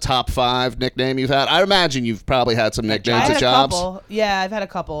that a top 5 nickname you've had? I imagine you've probably had some I nicknames had at a jobs. couple. Yeah, I've had a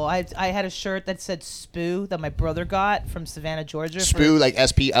couple. I had a shirt that said Spoo that my brother got from Savannah, Georgia. Spoo, like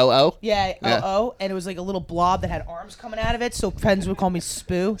SPOO. Yeah, Yeah. O-O, and it was like a little blob that had arms coming out of it, so friends would call me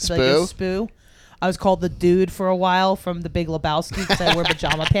Spoo. They'd be like, Spoo? "Yo, Spoo." I was called the Dude for a while from the Big Lebowski because I wore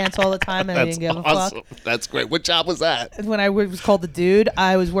pajama pants all the time and I That's didn't give a awesome. fuck. That's great. What job was that? When I was called the Dude,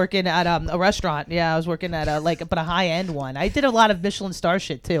 I was working at a restaurant. Yeah, I was working at a high end one. I did a lot of Michelin star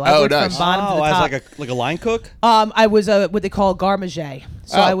shit too. I Oh, worked nice. from bottom to the as top. like a line cook. I was what they call garmager.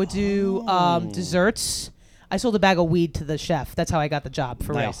 So Oh. I would do desserts. I sold a bag of weed to the chef. That's how I got the job,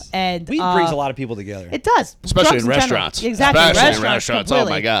 for real. Nice. And Weed brings a lot of people together. It does, Especially Drugs in general. restaurants. Exactly, Especially in restaurants. Oh,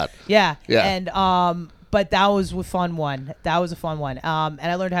 completely. my God. Yeah, Yeah. And but that was a fun one. That was a fun one. And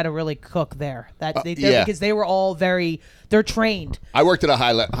I learned how to really cook there. Yeah. Because they were all they're trained. I worked at a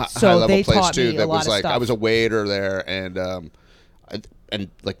high So level they place taught too. me That a lot was of like I stuff. was a waiter there, and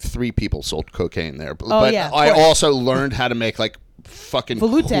like 3 people sold cocaine there. Oh, But yeah, of I course. also learned how to make like fucking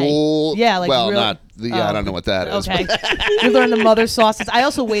Veloute. cool. Yeah, like well, real- not the. I don't know what that is. Okay. You learn the mother sauces. I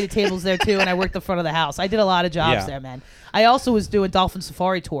also waited tables there too, and I worked the front of the house. I did a lot of jobs Yeah. there, man. I also was doing dolphin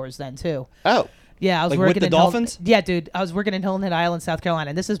safari tours then too. Oh, Yeah, I was Like working with the in dolphins? Yeah, dude, I was working in Hilton Head Island, South Carolina,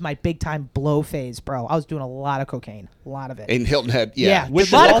 and this is my big time blow phase, bro. I was doing a lot of cocaine, a lot of it. in Hilton Head. yeah, Yeah.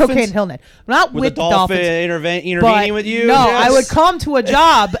 With a lot the of dolphins? cocaine in Hilton Head, not with with the the dolphin dolphins. intervening But with you. no, I Jess? would come to a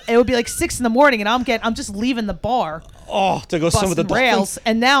job. It would be like 6 a.m, and I'm just leaving the bar, to go swim with the busting rails, dolphins.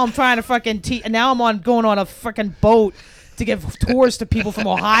 and now I'm trying to fucking and now I'm going on a freaking boat to give tours to people from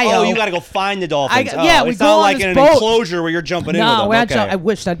Ohio. Oh, you got to go find the dolphins. Yeah, we it's go not on like this in an boat. enclosure where you're jumping in with them. we're not Okay. I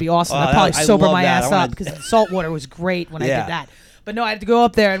wish that'd be awesome. Oh, I'd probably I sober love my that. ass I wanna- up because the salt water was great when I Yeah. did that. But no, I had to go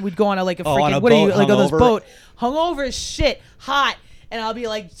up there and we'd go on a on freaking a what are you boat, like on this hungover? boat, hungover as shit, hot. And I'll be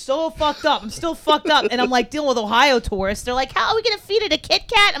like so fucked up. I'm still fucked up. And I'm like dealing with Ohio tourists. They're like, how are we going to feed it a Kit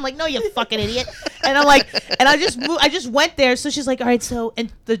Kat? I'm like, no, you fucking idiot. And I'm like, and I just went there. So she's like, all right, so,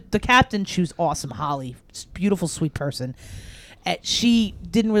 and the captain, she was awesome, Holly, beautiful, sweet person. And she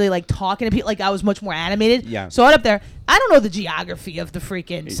didn't really like talking to people. Like I was much more animated. Yeah. So I went up there. I don't know the geography of the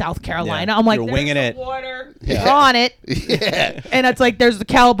freaking South Carolina. Yeah. I'm like, You're there's winging the it. water. Yeah. You're on it. Yeah. And it's like, there's the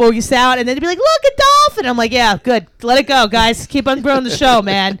Calabogie Sound. And then they'd be like, look, a dolphin. I'm like, yeah, good. Let it go, guys. Keep on growing the show,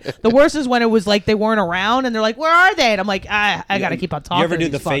 man. The worst is when it was like they weren't around and they're like, where are they? And I'm like, I got to keep on talking. You ever to do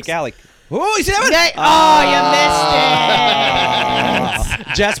the these fake fucks. Alec? Oh, you see that one? Oh, you missed it.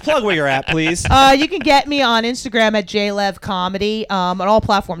 Jess, plug where you're at, please. You can get me on Instagram at JLevComedy, on all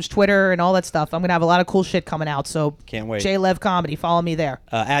platforms, Twitter and all that stuff. I'm going to have a lot of cool shit coming out, so Can't wait. JLevComedy, follow me there.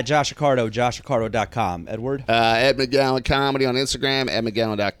 At Josh Accardo, joshaccardo.com. Edward? Ed McGowan Comedy on Instagram,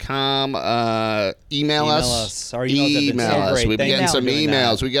 edmcgowan.com. Email us. Our emails have been so Email us. great. We've been Thank getting you some for doing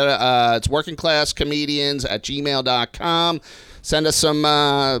emails. that. We got it's workingclasscomedians@gmail.com. Send us some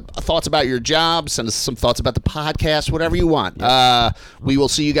thoughts about your job. Send us some thoughts about the podcast, whatever you want. We will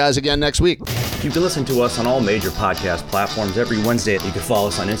see you guys again next week. You can listen to us on all major podcast platforms every Wednesday. You can follow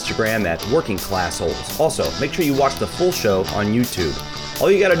us on Instagram at Working Class Holes. Also, make sure you watch the full show on YouTube.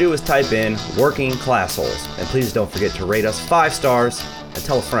 All you got to do is type in Working Class Holes. And please don't forget to rate us 5 stars and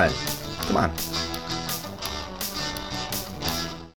tell a friend. Come on.